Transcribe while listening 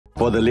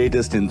For the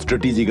latest in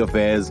strategic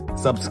affairs,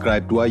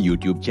 subscribe to our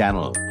YouTube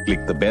channel.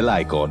 Click the bell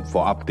icon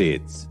for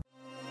updates.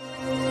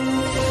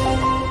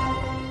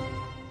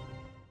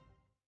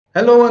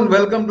 Hello and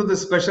welcome to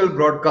this special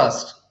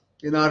broadcast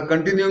in our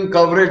continuing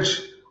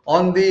coverage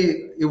on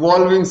the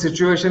evolving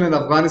situation in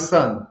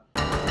Afghanistan.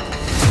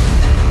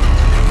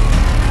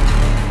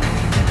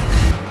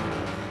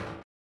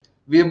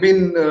 We have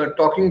been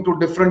talking to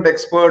different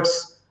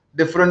experts,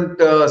 different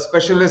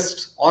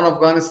specialists on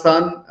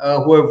Afghanistan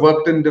who have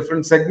worked in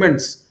different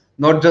segments,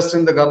 not just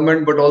in the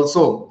government but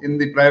also in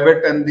the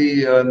private and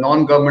the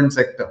non-government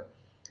sector.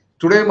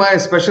 Today my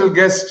special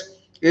guest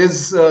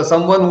is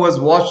someone who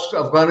has watched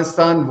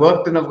Afghanistan,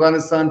 worked in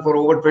Afghanistan for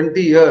over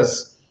 20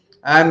 years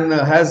and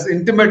has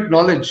intimate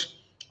knowledge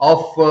of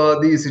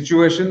the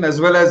situation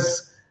as well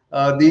as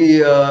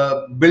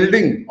the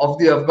building of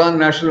the Afghan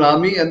National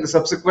Army and the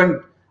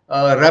subsequent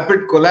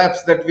rapid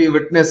collapse that we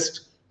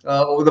witnessed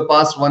over the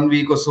past 1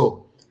 week or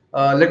so.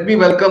 Let me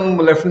welcome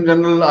Lieutenant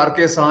General RK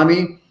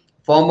Sawhney,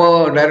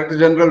 former Director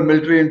General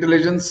Military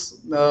Intelligence,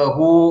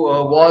 who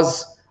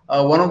was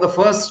one of the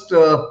first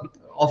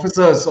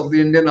officers of the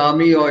Indian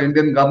Army or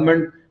Indian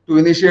government to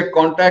initiate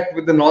contact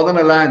with the Northern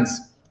Alliance.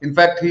 In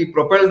fact, he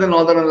propelled the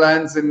Northern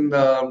Alliance in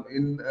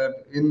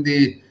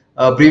the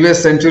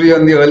previous century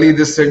and the early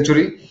this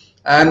century,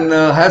 and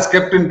has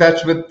kept in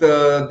touch with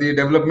the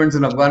developments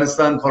in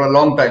Afghanistan for a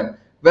long time.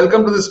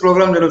 Welcome to this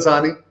program, General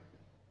Sawhney.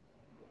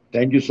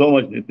 Thank you so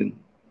much, Nitin.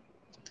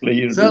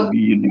 Pleasure to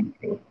be in your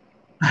show.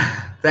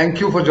 Thank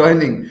you for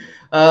joining.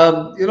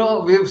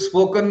 We've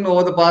spoken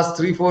over the past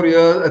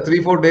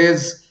 3-4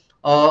 days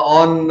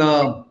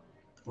on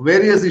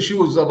various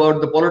issues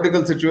about the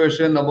political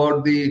situation,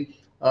 about the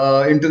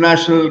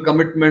international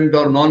commitment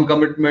or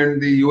non-commitment,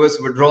 the US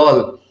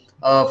withdrawal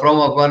from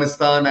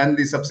Afghanistan and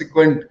the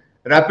subsequent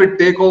rapid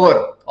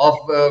takeover of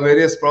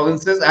various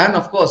provinces, and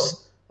of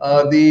course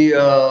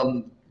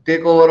the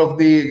takeover of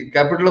the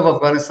capital of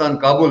Afghanistan,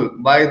 Kabul,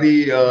 by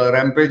the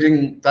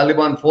rampaging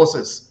Taliban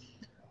forces.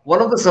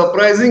 One of the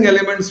surprising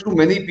elements to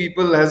many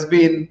people has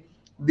been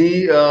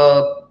the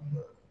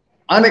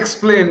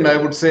unexplained, I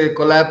would say,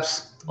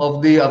 collapse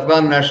of the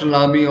Afghan National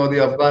Army or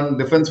the Afghan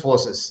Defense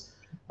Forces.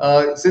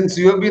 Since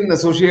you have been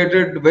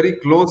associated very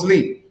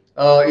closely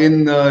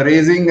in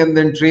raising and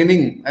then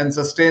training and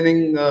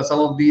sustaining some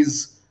of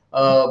these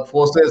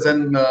forces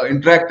and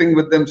interacting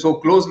with them so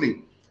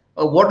closely,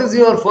 what is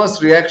your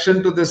first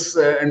reaction to this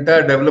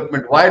entire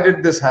development? Why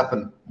did this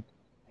happen?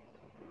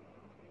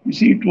 You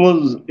see, it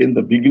was in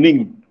the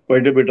beginning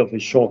quite a bit of a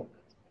shock.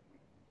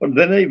 But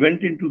then I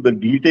went into the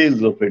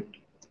details of it.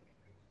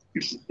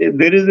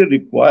 There is a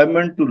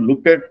requirement to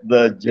look at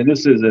the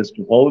genesis as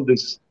to how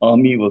this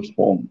army was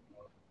formed.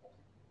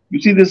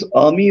 You see, this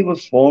army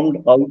was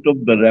formed out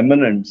of the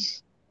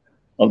remnants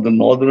of the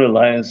Northern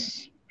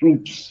Alliance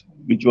troops,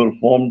 which were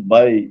formed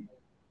by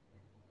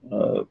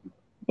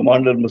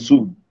Commander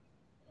Massoud.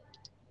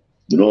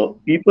 You know,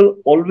 people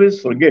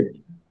always forget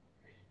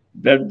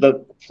that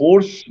the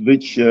force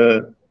which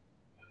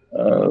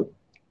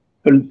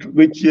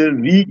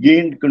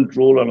regained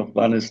control on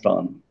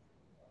Afghanistan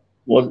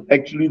was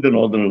actually the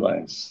Northern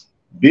Alliance.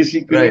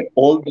 Basically, right.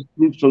 All the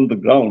troops on the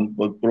ground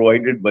were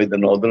provided by the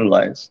Northern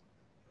Alliance,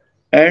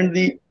 and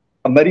the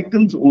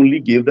Americans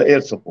only gave the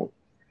air support.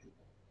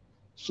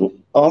 So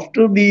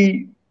after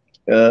the,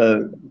 I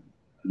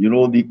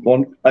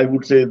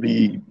would say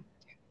the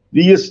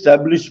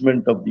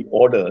re-establishment of the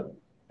order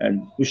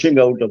and pushing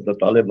out of the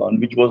Taliban,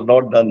 which was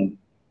not done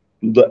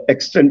to the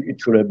extent it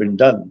should have been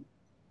done,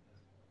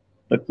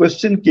 the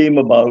question came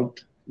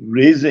about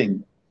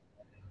raising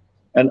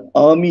an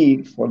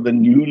army for the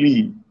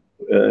newly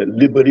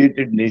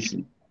liberated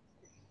nation.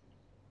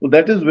 So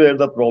that is where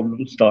the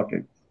problem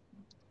started.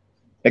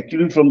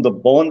 Actually, from the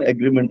Bonn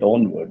Agreement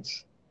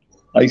onwards,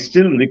 I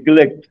still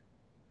recollect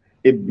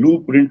a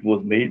blueprint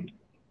was made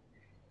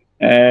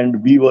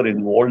and we were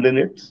involved in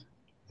it.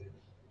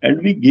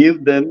 And we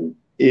gave them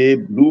a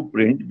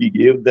blueprint, we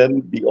gave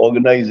them the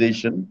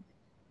organization.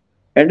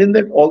 And in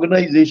that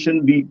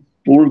organization, we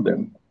told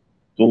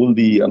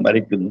the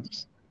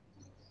Americans,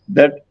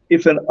 that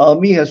if an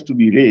army has to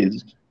be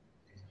raised,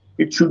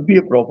 it should be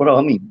a proper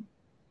army.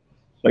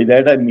 By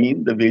that I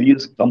mean the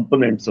various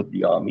components of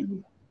the army,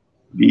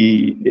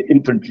 the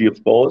infantry,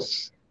 of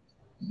course,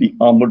 the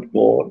armored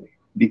corps,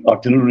 the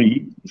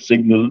artillery,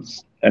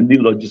 signals, and the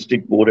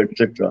logistic corps,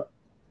 etc.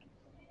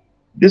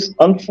 This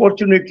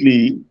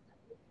unfortunately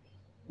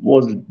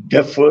was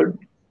deferred,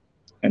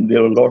 and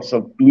there were lots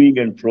of toing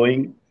and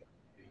froing.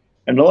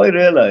 And now I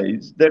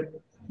realize that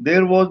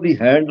there was the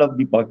hand of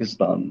the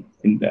Pakistan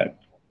in that,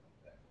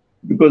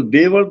 because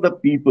they were the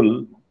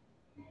people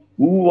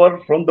who were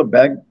from the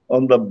back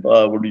on the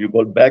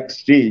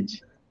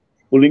backstage,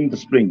 pulling the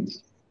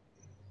strings.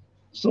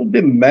 So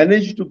they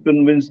managed to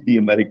convince the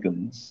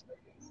Americans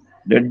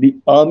that the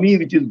army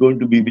which was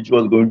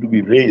going to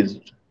be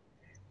raised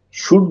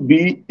should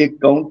be a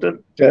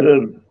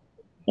counter-terror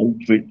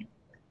outfit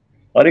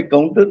or a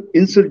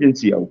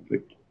counter-insurgency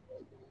outfit.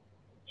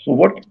 So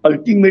what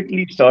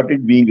ultimately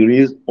started being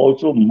raised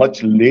also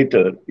much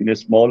later in a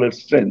smaller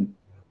strength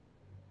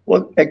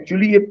was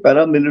actually a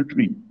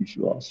paramilitary, if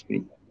you ask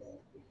me.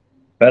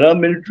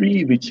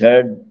 Paramilitary which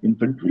had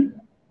infantry,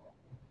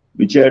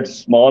 which had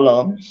small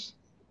arms,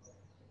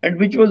 and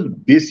which was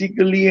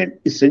basically and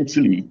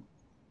essentially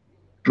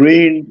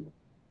trained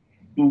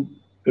to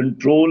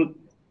control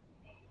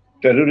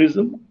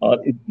terrorism or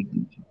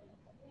insurgency.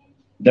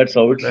 That's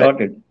how it Right.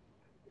 started.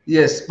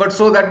 Yes, but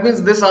so that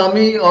means this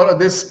army or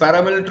this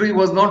paramilitary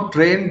was not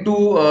trained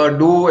to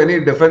do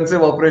any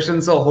defensive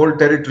operations or hold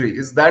territory.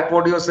 Is that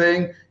what you're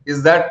saying?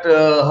 Is that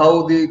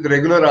how the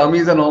regular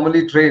armies are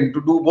normally trained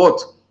to do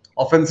both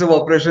offensive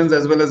operations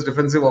as well as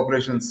defensive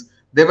operations?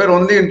 They were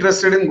only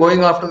interested in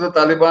going after the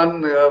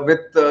Taliban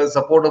with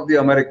support of the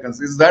Americans.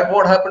 Is that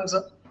what happened,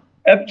 sir?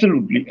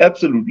 Absolutely,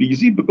 absolutely. You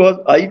see, because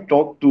I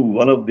talked to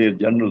one of their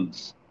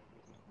generals.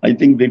 I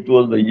think it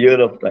was the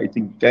year of I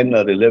think 10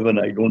 or 11.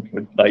 I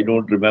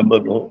don't remember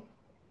no.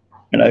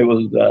 And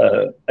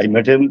I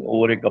met him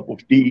over a cup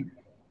of tea,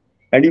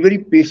 and he very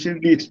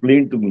patiently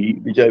explained to me,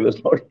 which I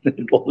was not at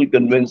all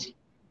convinced.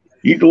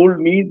 He told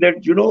me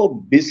that,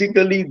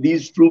 basically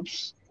these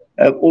troops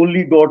have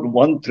only got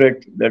one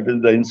threat, that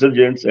is the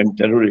insurgents and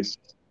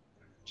terrorists.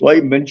 So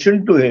I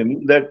mentioned to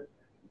him that,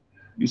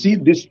 you see,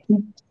 these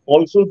troops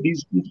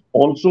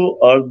also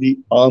are the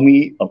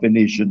army of a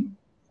nation,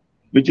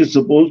 which is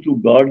supposed to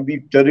guard the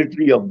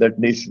territory of that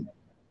nation.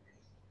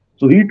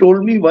 So he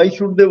told me, why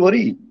should they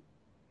worry?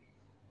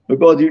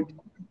 Because it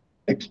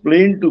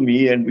explained to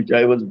me, and which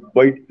I was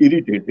quite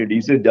irritated.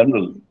 He said,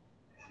 General,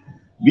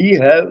 we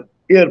have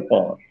air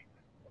power.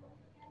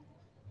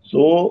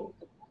 So,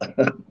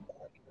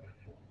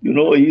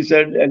 he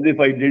said, as if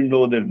I didn't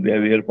know that they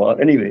have air power.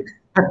 Anyway,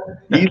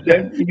 he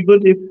said,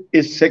 even if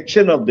a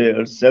section of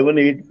theirs, 7,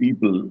 8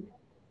 people,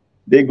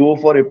 they go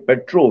for a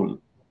patrol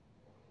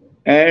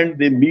and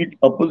they meet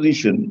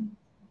opposition,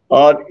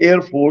 our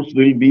air force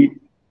will be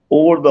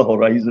over the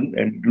horizon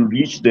and to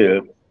reach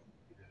there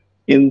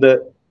in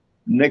the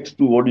next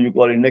to what do you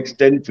call it, next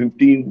 10,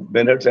 15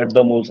 minutes at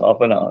the most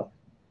half an hour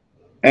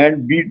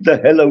and beat the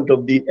hell out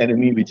of the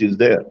enemy which is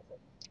there.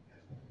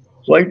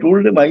 So I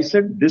told him, I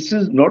said, this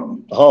is not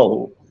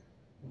how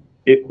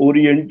a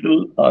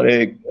Oriental or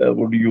a,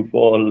 what do you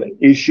call,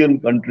 Asian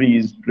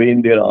countries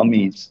train their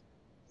armies.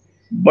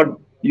 But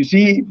you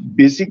see,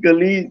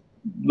 basically,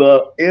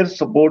 the air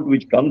support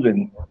which comes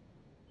in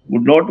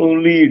would not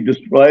only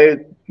destroy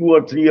 2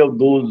 or 3 of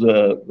those,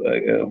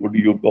 what do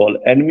you call,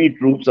 enemy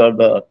troops or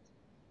the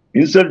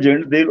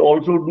insurgents, they'll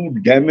also do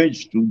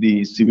damage to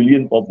the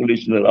civilian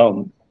population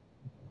around.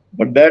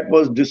 But that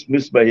was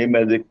dismissed by him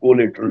as a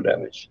collateral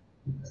damage.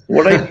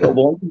 What I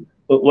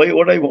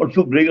want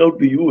to bring out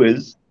to you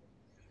is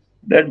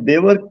that they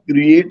were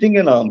creating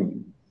an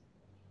army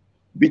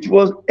which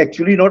was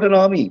actually not an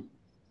army.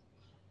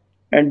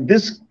 And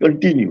this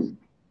continued.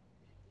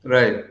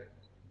 Right.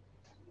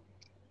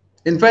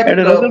 In And fact,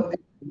 another,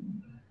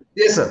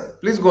 yes, sir.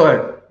 Please go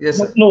ahead. Yes,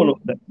 no, sir. no,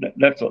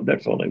 that's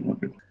all I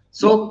wanted. Yeah.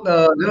 So,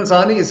 General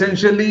Sawhney,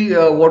 essentially,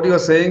 what you are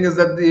saying is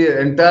that the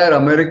entire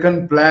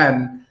American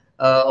plan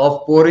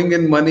of pouring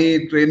in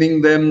money,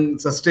 training them,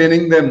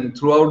 sustaining them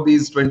throughout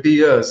these 20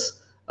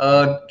 years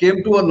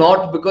came to a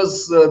naught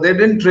because they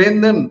didn't train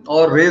them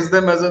or raise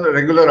them as a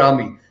regular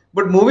army.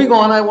 But moving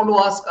on, I want to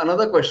ask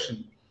another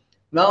question.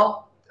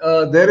 Now,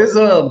 there is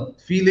a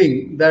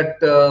feeling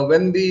that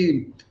when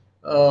the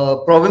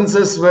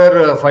provinces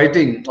were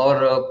fighting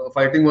or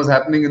fighting was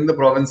happening in the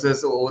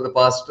provinces over the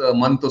past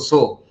month or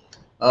so,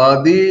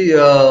 the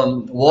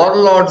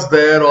warlords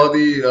there or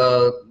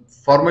the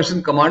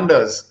formation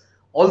commanders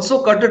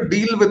also cut a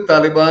deal with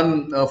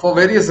Taliban for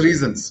various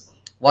reasons.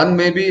 One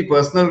may be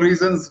personal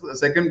reasons,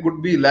 second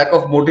could be lack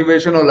of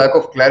motivation or lack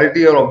of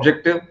clarity or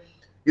objective.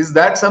 Is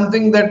that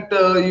something that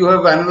you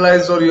have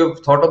analyzed or you have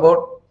thought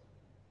about?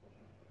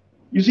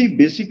 You see,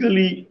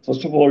 basically,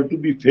 first of all, to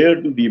be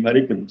fair to the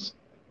Americans,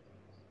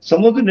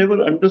 some of them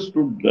never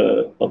understood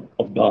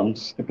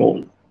Afghans at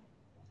all.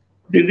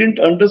 They didn't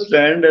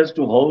understand as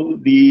to how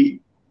the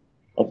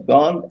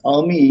Afghan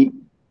army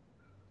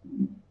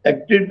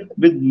acted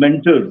with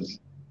mentors.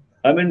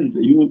 I mean,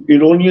 you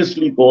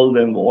erroneously call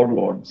them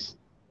warlords.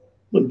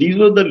 So these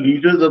were the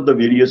leaders of the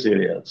various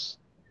areas.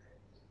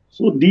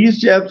 So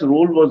these chaps'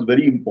 role was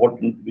very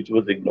important, which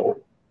was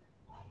ignored.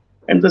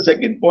 And the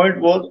second point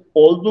was,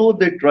 although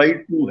they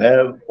tried to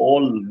have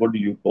all, what do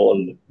you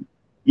call,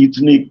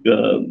 ethnic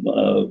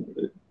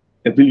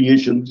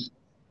affiliations,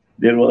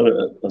 there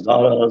were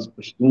Hazaras,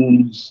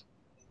 Pashtuns,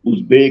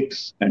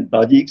 Uzbeks, and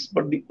Tajiks,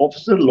 but the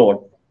officer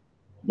lot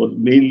was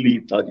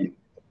mainly Tajik.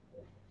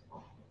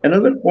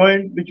 Another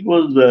point which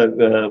was,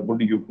 what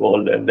do you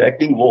call,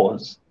 lacking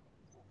was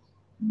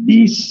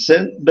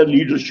the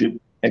leadership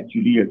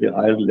actually at a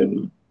higher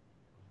level.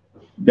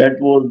 That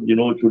was,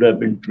 should have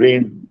been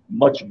trained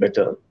much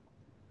better.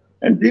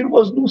 And there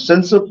was no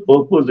sense of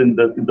purpose in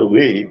the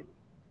way.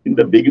 In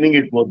the beginning,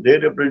 it was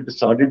there, but it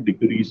started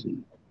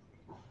decreasing.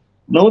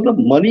 Now the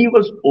money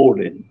was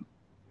poured in.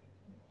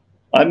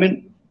 I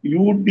mean, you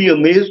would be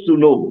amazed to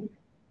know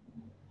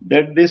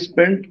that they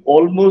spent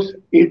almost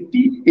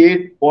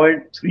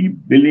 $88.3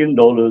 billion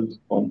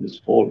on this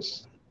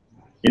force.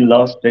 in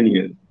last 10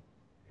 years.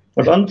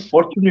 But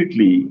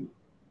unfortunately,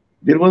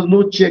 there was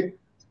no check.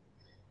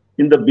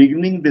 In the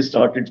beginning, they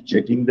started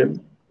checking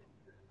them.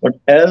 But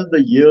as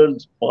the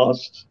years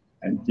passed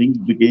and things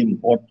became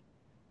hot,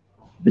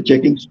 the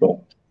checking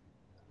stopped.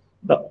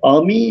 The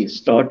army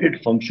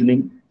started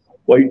functioning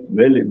quite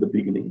well in the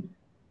beginning.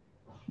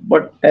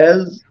 But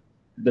as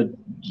the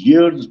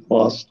years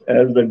passed,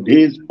 as the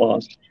days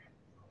passed,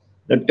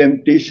 the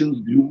temptations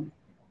grew,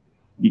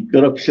 the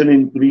corruption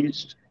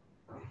increased,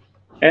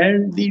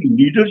 and the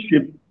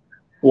leadership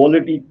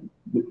quality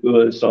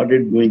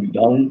started going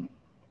down.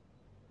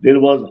 There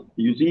was,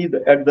 you see,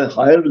 at the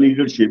higher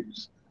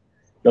leaderships,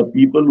 the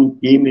people who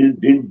came in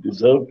didn't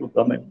deserve to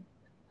come in.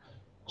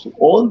 So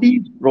all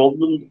these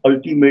problems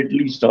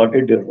ultimately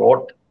started a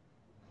rot,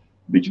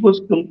 which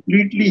was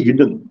completely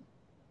hidden.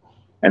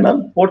 And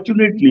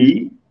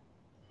unfortunately,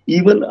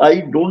 even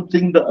I don't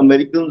think the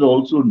Americans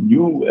also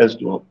knew as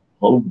to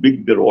how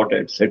big the rot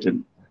had set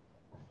in.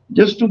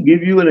 Just to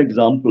give you an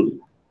example,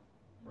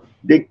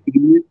 they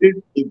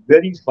created a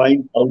very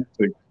fine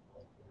outfit,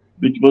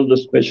 which was the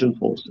Special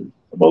Forces.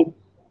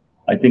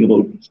 I think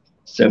about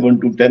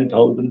 7 to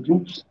 10,000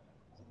 troops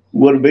who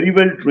were very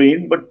well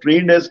trained, but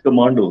trained as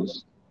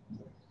commandos.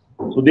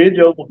 So their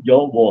job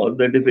was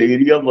that if the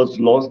area was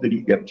lost, they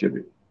recaptured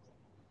it.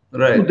 So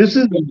Right. this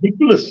is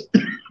ridiculous.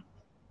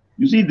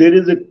 You see, there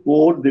is a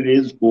corps, there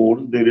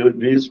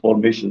is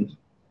formations.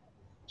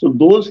 So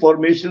those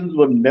formations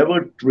were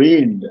never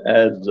trained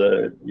as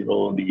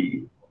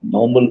the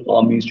normal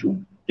armies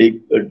should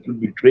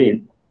be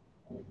trained.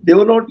 They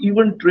were not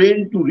even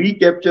trained to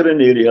recapture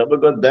an area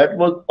because that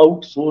was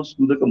outsourced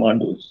to the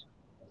commandos.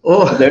 So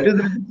Oh, that is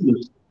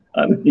ridiculous.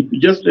 I mean,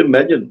 just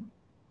imagine.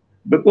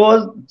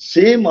 Because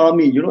same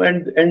army,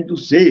 and to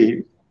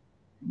say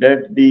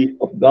that the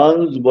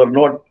Afghans were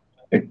not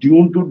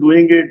attuned to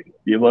doing it,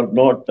 they were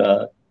not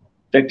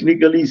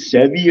technically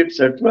savvy,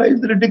 etc.,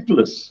 is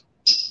ridiculous.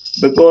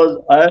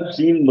 Because I have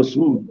seen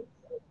Masood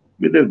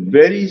with a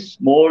very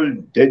small,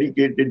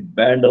 dedicated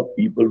band of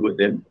people with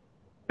him,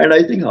 and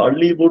I think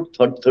hardly about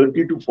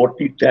 30 to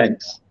 40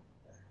 tanks.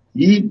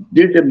 He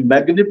did a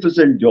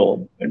magnificent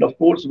job, and of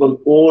course was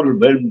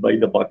overwhelmed by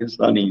the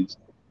Pakistanis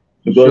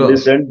because they sure.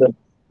 sent the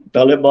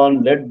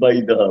Taliban led by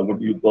the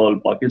what you call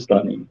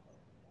Pakistani.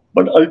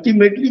 But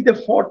ultimately they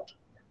fought.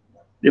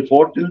 They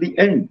fought till the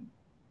end.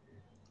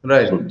 So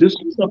Right. this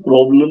is the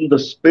problem. The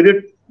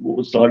spirit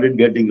started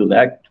getting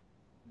lacked,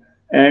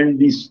 and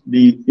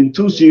the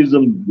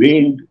enthusiasm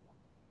waned.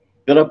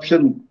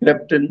 Corruption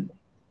crept in.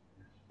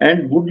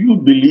 And would you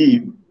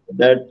believe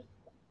that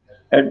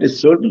at a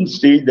certain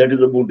stage, that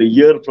is about a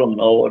year from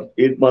now, or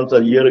 8 months,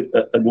 a year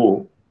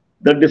ago,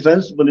 the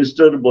defense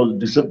minister was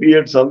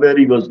disappeared somewhere.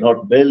 He was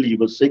not well. He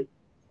was sick.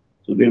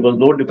 So there was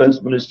no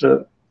defense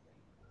minister.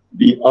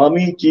 The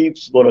army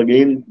chiefs were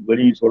again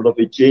very sort of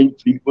a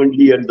change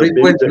frequently at the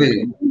wills and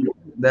Frequently.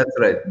 That's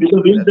right. with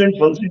the wills That's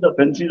and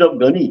fancies of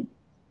Ghani.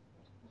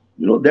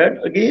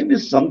 That again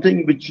is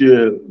something which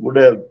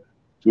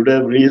should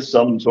have raised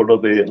some sort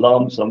of a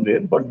alarm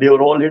somewhere, but they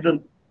were all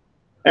hidden.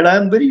 And I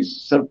am very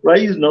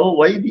surprised now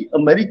why the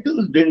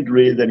Americans didn't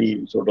raise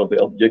any sort of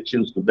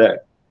objections to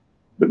that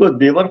because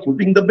they were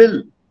footing the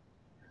bill.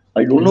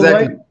 I don't know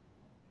exactly. why.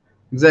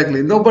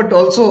 Exactly. No, but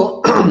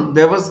also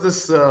there was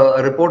this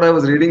report I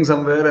was reading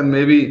somewhere, and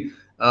maybe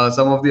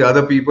some of the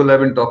other people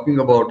have been talking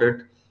about it.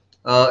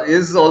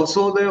 Is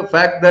also the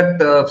fact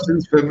that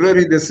since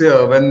February this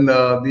year, when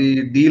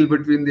the deal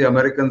between the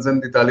Americans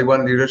and the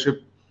Taliban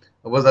leadership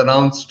was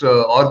announced,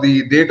 or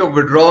the date of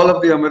withdrawal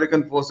of the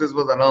American forces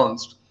was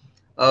announced,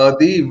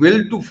 the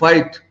will to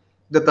fight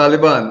the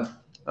Taliban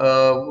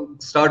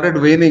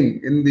started waning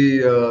in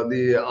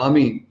the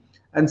army.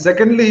 And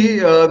secondly,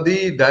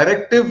 the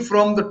directive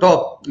from the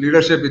top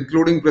leadership,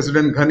 including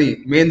President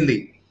Ghani,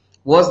 mainly,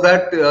 was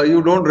that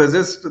you don't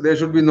resist. There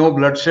should be no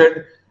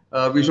bloodshed.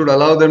 We should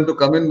allow them to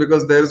come in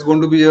because there is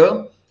going to be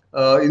a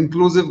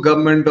inclusive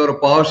government or a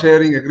power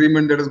sharing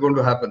agreement that is going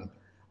to happen.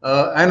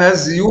 And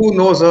as you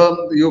know, sir,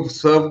 you've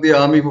served the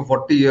army for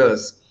 40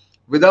 years.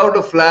 Without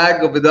a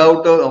flag,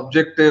 without an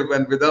objective,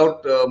 and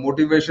without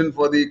motivation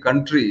for the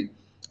country,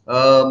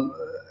 um,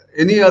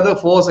 any other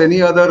force,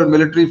 any other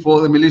military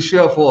force,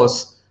 militia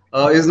force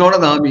is not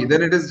an army.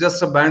 Then it is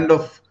just a band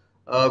of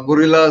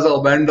guerrillas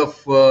or band of,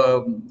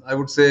 I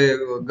would say,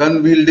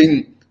 gun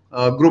wielding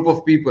group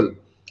of people.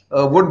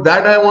 Would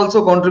that have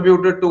also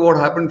contributed to what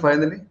happened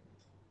finally?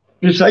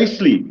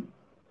 Precisely.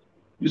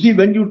 You see,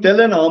 when you tell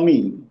an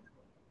army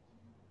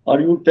or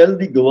you tell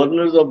the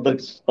governors of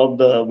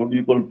the what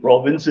you call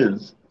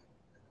provinces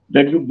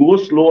that you go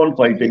slow on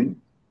fighting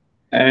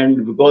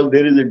and because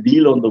there is a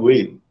deal on the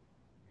way.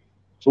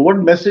 So what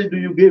message do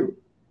you give?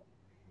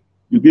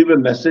 You give a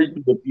message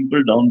to the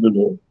people down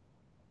below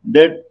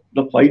that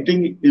the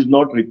fighting is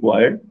not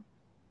required,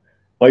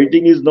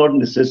 fighting is not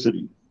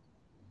necessary.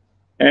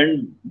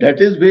 And that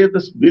is where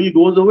the will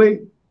goes away.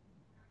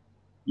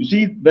 You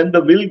see, when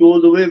the will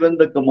goes away, when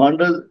the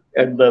commanders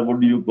at the what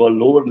do you call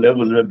lower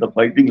level, at the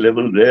fighting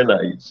level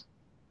realize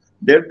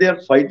that they are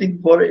fighting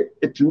for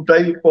a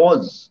futile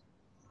cause.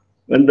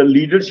 when the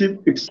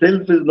leadership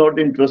itself is not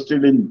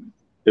interested in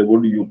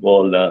what do you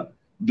call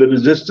the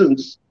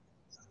resistance,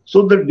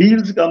 so the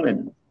deals come in.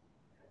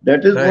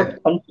 That is Right, what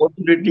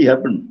unfortunately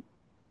happened.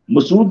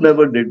 Masood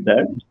never did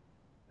that.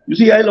 You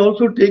see, I'll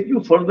also take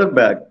you further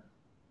back.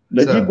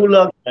 sir.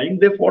 Najibullah time,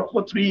 they fought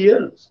for 3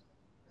 years.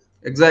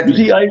 You Exactly.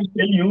 see, I'll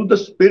tell you, the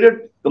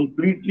spirit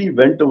completely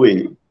went away,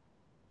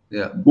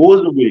 Yeah.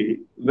 goes away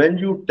when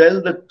you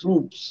tell the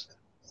troops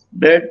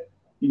that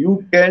you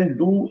can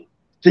do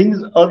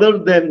things other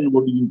than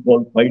what you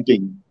call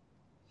fighting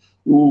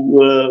to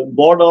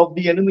ward off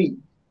the enemy.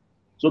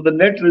 So the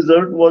net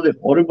result was a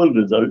horrible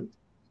result.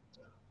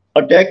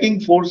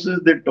 Attacking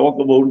forces, they talk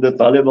about, the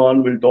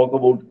Taliban will talk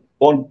about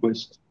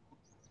conquest.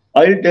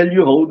 I'll tell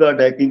you how the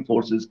attacking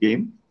forces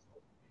came.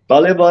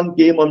 Taliban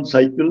came on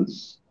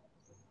cycles,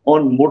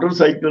 on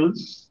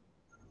motorcycles,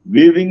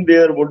 waving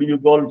their what do you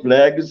call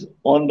flags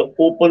on the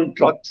open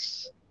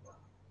trucks.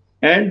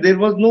 And there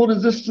was no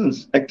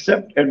resistance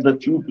except at the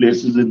few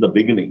places in the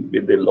beginning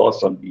where they lost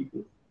some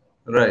people.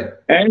 Right.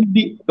 And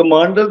the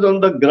commanders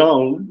on the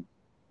ground,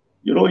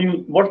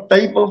 what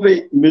type of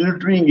a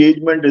military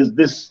engagement is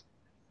this?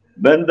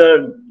 When the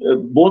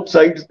both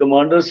sides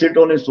commanders sit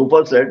on a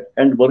sofa set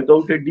and work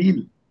out a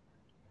deal.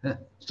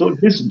 So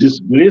this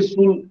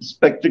disgraceful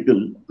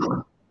spectacle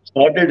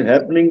started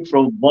happening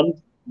from one,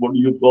 what do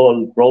you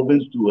call,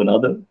 province to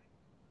another.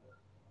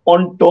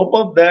 On top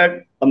of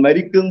that,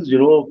 Americans,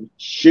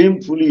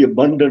 shamefully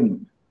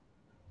abandoned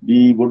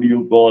the, what do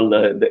you call,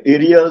 the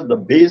areas, the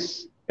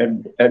base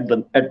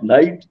at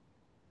night.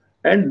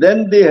 And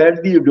then they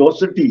had the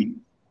audacity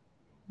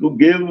to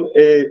give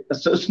a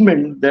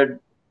assessment that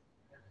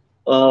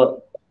uh,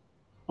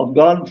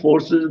 Afghan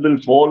forces will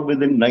fall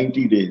within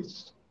 90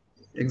 days.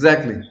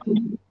 Exactly.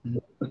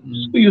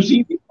 So you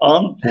see, the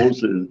armed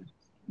forces,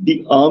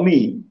 the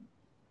army,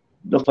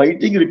 the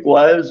fighting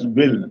requires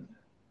will,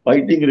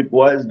 fighting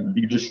requires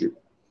leadership.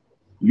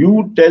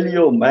 You tell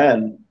your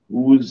man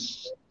who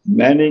is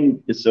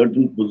manning a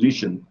certain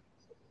position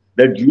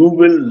that you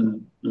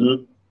will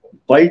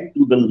fight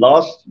to the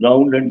last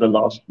round and the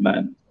last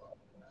man.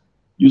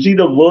 You see,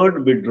 the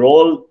word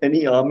withdrawal,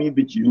 any army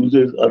which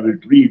uses a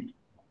retreat,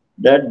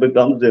 that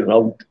becomes a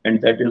rout,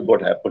 and that is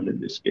what happened in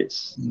this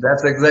case.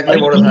 That's exactly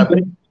I what has feel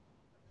happened.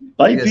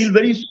 very, I feel Yes.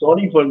 very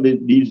sorry for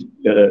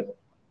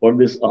for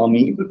this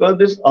army, because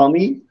this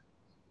army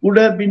could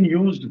have been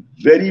used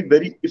very,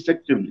 very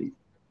effectively.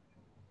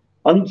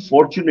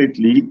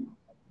 Unfortunately,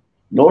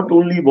 not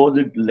only was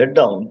it let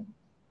down,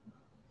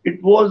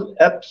 it was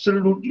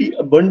absolutely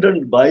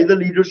abandoned by the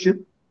leadership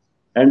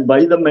and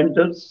by the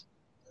mentors.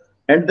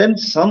 And then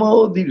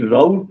somehow the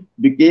rout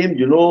became,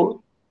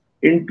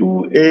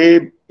 into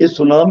a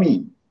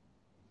tsunami.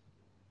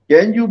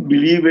 Can you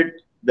believe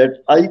it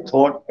that I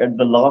thought at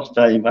the last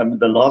time, I mean,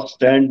 the last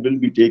stand will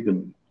be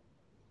taken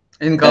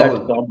In at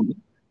Kabul.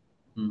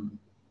 Kabul.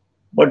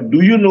 But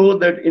do you know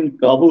that in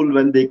Kabul,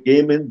 when they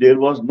came in, there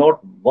was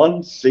not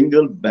one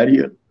single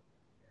barrier.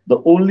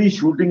 The only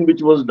shooting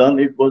which was done,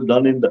 it was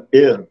done in the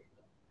air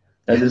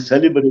as a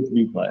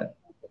celebratory fire.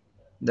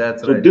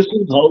 That's So right. this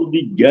is how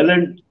the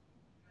gallant,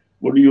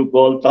 what do you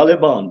call,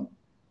 Taliban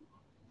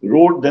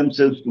rode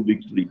themselves to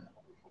victory.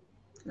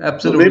 So where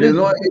Absolutely. is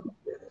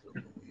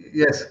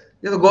Yes.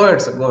 Yeah, go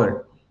ahead, sir. Go ahead.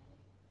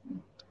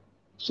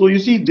 so you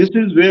see, this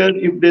is where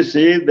if they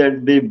say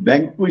that they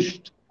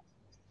vanquished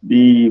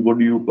the what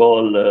do you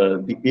call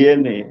the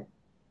ANA,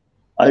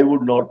 I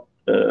would not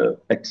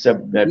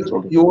accept that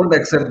sort of You thing. won't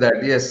accept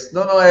that. Yes.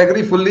 No, no, I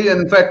agree fully.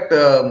 In fact,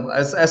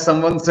 as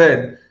someone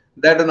said,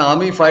 that an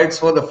army fights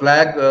for the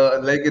flag,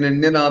 like in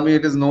Indian army,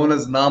 it is known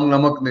as Naam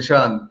Namak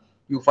Nishan.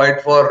 You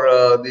fight for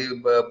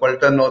the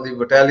Paltan or the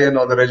battalion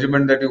or the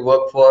regiment that you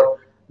work for,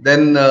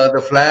 then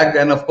the flag,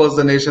 and of course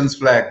the nation's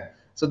flag.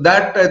 So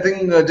that I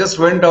think just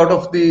went out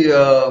of the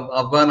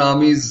Afghan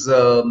army's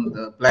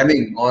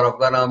planning or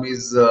Afghan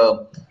army's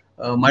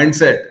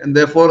mindset, and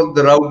therefore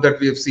the route that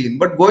we have seen.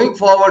 But going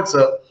forward,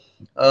 sir,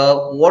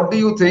 what do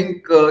you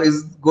think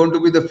is going to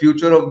be the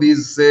future of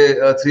these, say,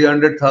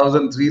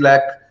 300,000, 3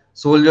 lakh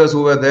soldiers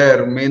who were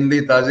there,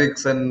 mainly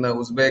Tajiks and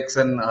Uzbeks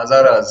and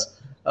Hazaras?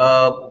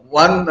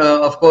 One,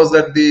 of course,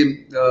 that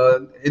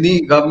the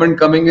any government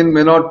coming in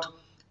may not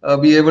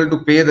be able to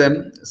pay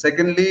them.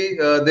 Secondly,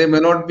 they may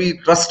not be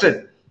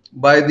trusted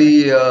by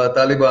the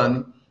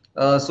Taliban.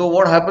 So,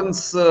 what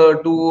happens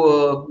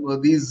to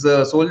these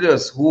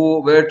soldiers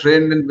who were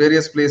trained in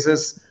various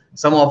places?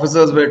 Some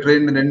officers were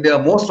trained in India.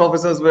 Most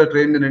officers were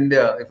trained in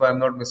India, if I'm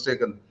not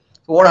mistaken.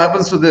 So, what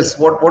happens to this?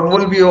 What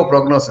will be your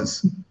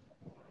prognosis?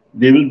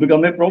 They will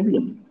become a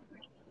problem.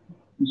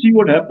 You see,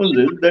 what happens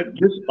is that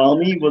this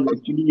army was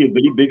actually a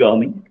very big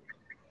army.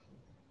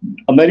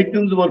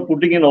 Americans were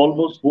putting in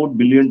almost $4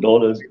 billion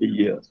a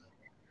year.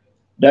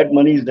 That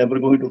money is never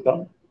going to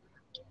come.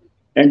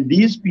 And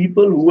these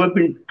people who have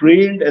been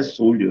trained as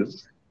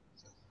soldiers,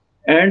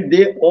 and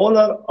they all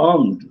are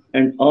armed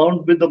and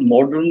armed with the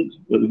modern,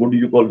 what do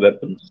you call,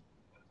 weapons.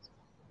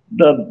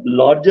 The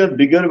larger,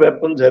 bigger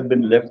weapons have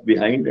been left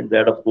behind, and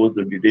that, of course,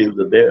 the details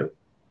are there.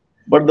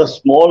 But the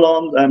small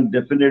arms, I'm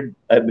definite,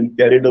 have been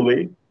carried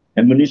away.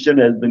 ammunition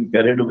has been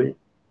carried away.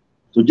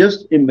 So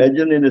just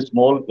imagine in a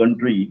small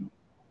country,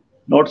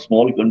 not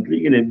small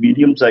country, in a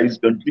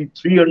medium-sized country,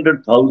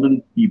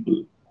 300,000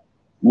 people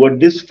who are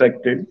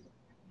distracted,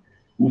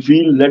 who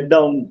feel let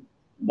down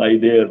by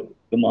their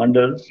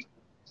commanders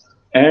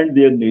and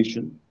their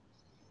nation,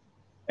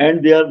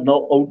 and they are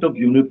now out of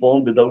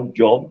uniform, without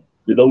job,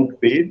 without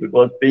pay,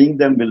 because paying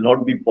them will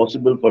not be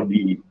possible for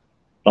the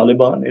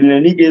Taliban. In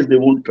any case, they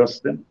won't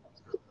trust them.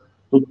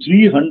 So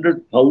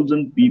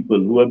 300,000 people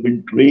who have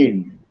been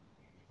trained,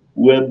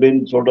 who have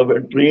been sort of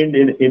trained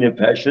in a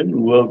fashion,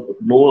 who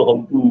know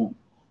how to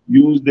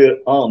use their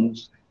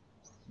arms,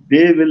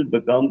 they will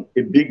become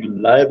a big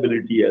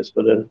liability as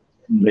far as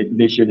the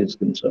nation is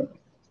concerned.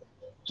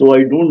 So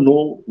I don't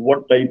know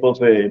what type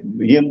of a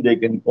mayhem they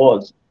can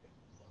cause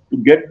to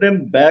get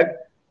them back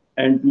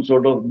and to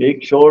sort of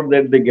make sure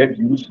that they get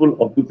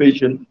useful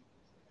occupation.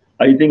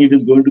 I think it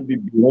is going to be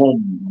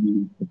beyond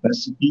the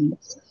capacity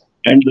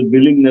and the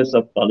willingness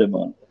of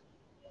Taliban.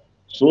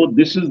 So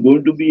this is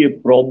going to be a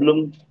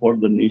problem for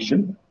the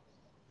nation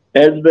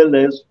as well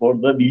as for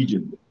the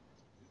region,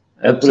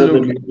 as far as the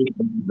Absolutely.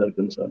 nation are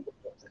concerned.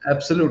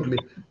 Absolutely.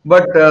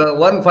 But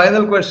one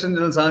final question,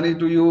 General Sawhney,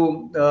 to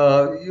you.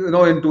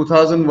 In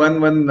 2001,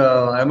 when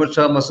Ahmad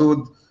Shah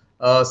Massoud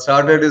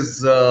started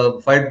his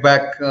fight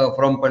back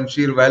from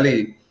Panjshir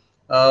Valley,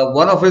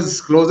 one of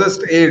his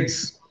closest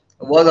aides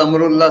was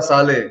Amrullah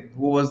Saleh,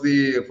 who was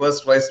the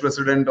first vice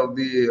president of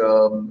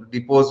the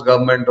deposed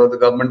government, or the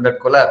government that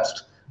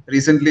collapsed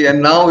recently.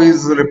 And now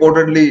he's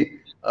reportedly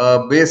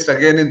based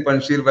again in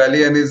Panjshir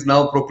Valley, and is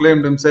now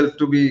proclaimed himself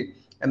to be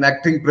an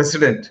acting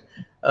president.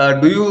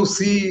 Do you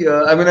see?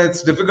 I mean,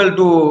 it's difficult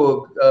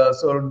to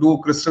sort of do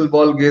crystal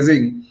ball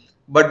gazing,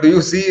 but do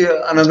you see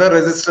another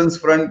resistance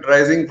front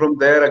rising from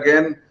there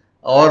again,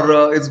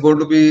 or it's going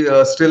to be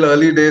still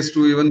early days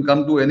to even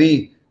come to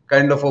any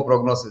kind of a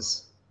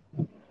prognosis?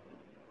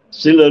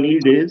 Still early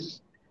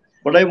days,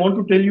 but I want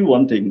to tell you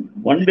one thing.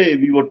 One day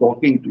we were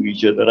talking to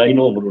each other. I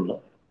know Amrullah.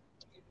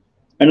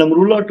 And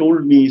Amrullah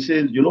told me, he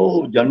says,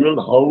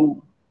 General,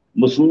 how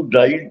Masood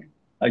died?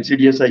 I said,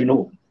 yes, I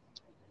know.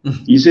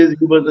 He says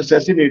he was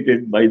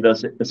assassinated by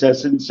the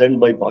assassin sent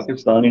by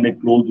Pakistan in a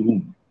closed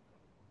room.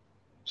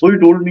 So he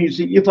told me,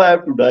 see, if I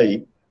have to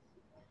die,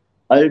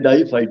 I'll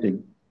die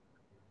fighting.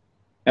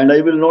 And I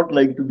will not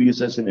like to be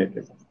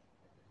assassinated.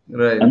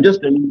 Right. I'm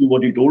just telling you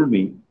what he told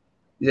me.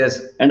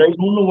 Yes. And I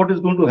don't know what is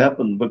going to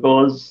happen,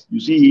 because, you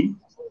see,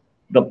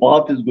 the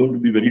path is going to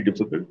be very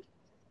difficult.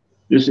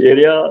 This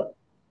area,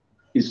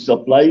 his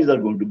supplies are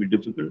going to be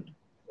difficult.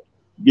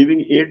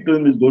 Giving aid to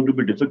him is going to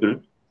be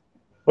difficult.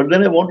 But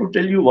then I want to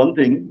tell you one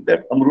thing,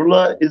 that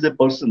Amrullah is a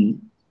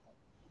person,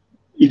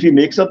 if he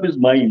makes up his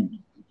mind,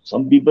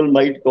 some people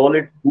might call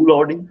it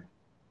foolhardy,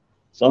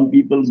 some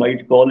people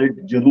might call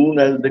it Junoon,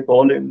 as they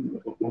call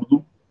in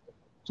Urdu.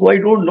 So I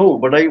don't know,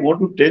 but I want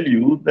to tell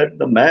you that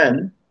the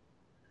man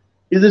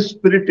is a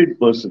spirited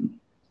person.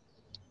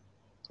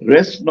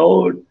 Rest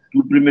now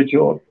too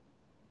premature.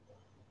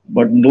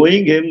 But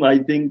knowing him, I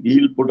think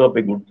he'll put up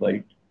a good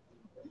fight.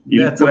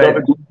 He'll That's put up a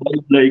right. good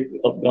fight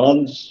like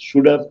Afghans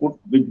should have put,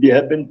 which they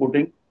have been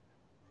putting,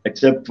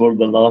 except for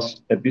the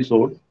last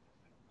episode.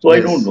 So I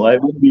don't Yes. know. I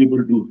won't be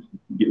able to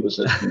give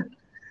assessment.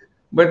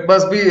 But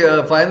must be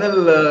a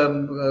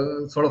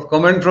final sort of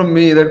comment from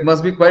me, that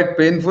must be quite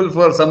painful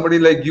for somebody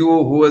like you,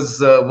 who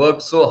has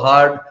worked so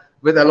hard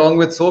along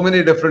with so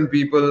many different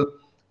people,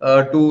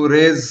 to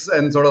raise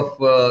and sort of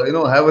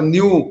have a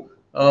new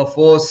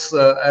force,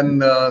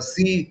 and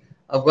see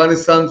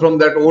Afghanistan from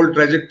that old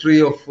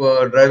trajectory of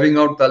driving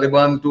out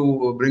Taliban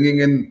to bringing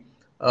in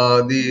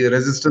the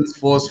resistance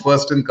force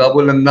first in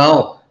Kabul, and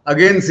now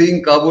again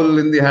seeing Kabul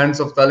in the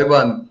hands of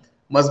Taliban.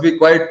 Must be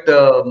quite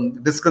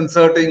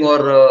disconcerting,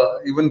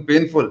 or even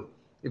painful,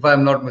 if I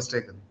am not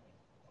mistaken.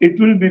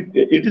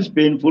 It is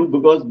painful,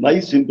 because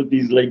my sympathy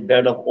is like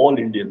that of all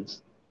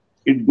Indians.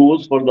 It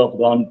goes for the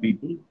Afghan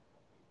people,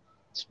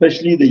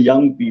 especially the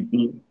young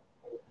people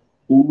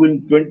who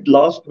in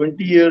last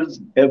 20 years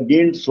have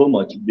gained so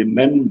much. The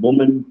men,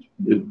 women,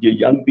 the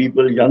young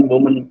people, young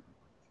women.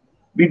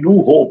 We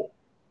do hope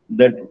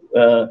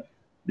that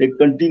they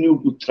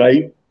continue to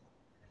thrive.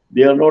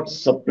 They are not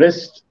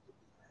suppressed.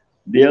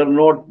 They are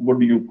not, what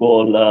do you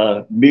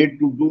call, made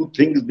to do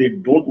things they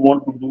don't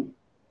want to do.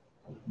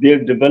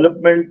 Their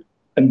development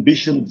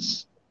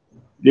ambitions,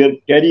 their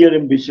career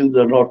ambitions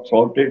are not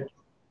thwarted.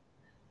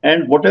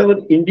 And whatever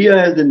India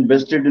has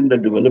invested in the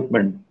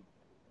development,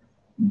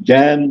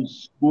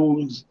 jams,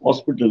 schools,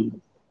 hospitals,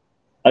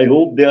 I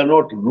hope they are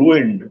not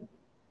ruined.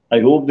 I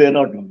hope they are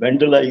not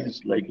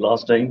vandalized like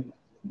last time.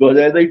 Because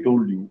as I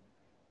told you,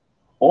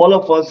 all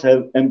of us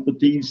have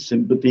empathies,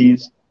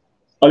 sympathies,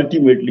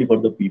 ultimately for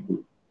the people.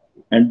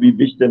 And we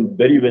wish them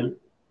very well.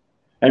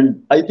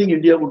 And I think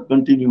India would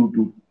continue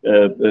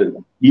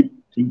to keep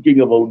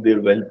thinking about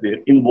their welfare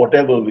in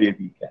whatever way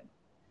we can.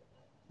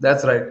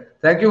 That's right.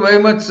 Thank you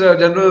very much,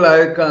 General.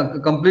 I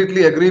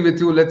completely agree with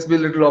you. Let's be a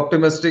little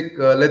optimistic.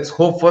 Let's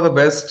hope for the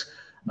best.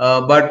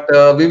 But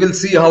we will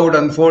see how it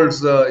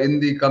unfolds in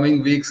the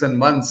coming weeks and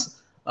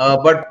months.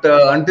 But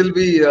until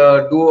we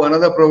do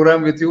another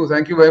program with you,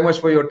 thank you very much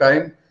for your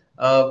time.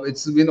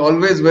 It's been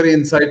always very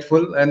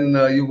insightful, and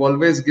you've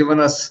always given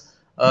us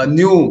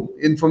new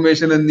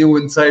information and new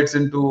insights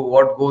into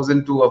what goes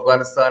into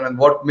Afghanistan and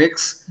what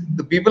makes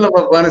the people of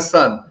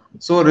Afghanistan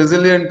so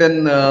resilient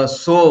and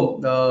so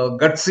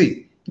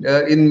gutsy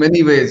in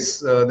many ways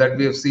that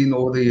we have seen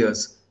over the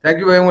years. Thank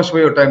you very much for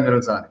your time,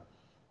 General Sawhney.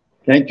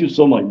 Thank you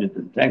so much,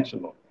 Nitin. Thanks a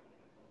lot.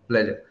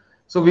 Pleasure.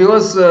 So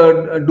viewers,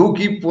 do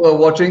keep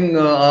watching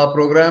our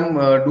program.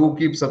 Do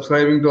keep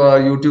subscribing to our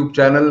YouTube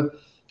channel,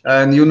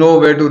 and you know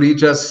where to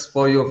reach us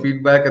for your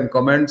feedback and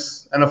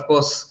comments. And of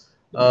course,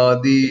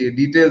 the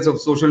details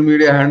of social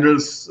media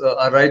handles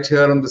are right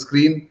here on the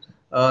screen.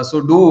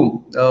 So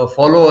do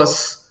follow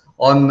us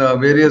on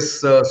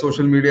various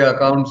social media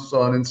accounts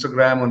on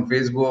Instagram, on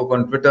Facebook,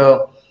 on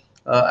Twitter,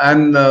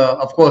 and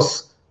of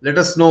course, let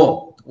us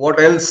know what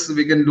else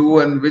we can do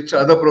and which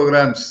other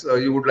programs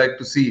you would like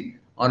to see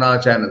on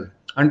our channel.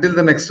 Until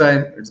the next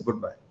time, it's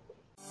goodbye.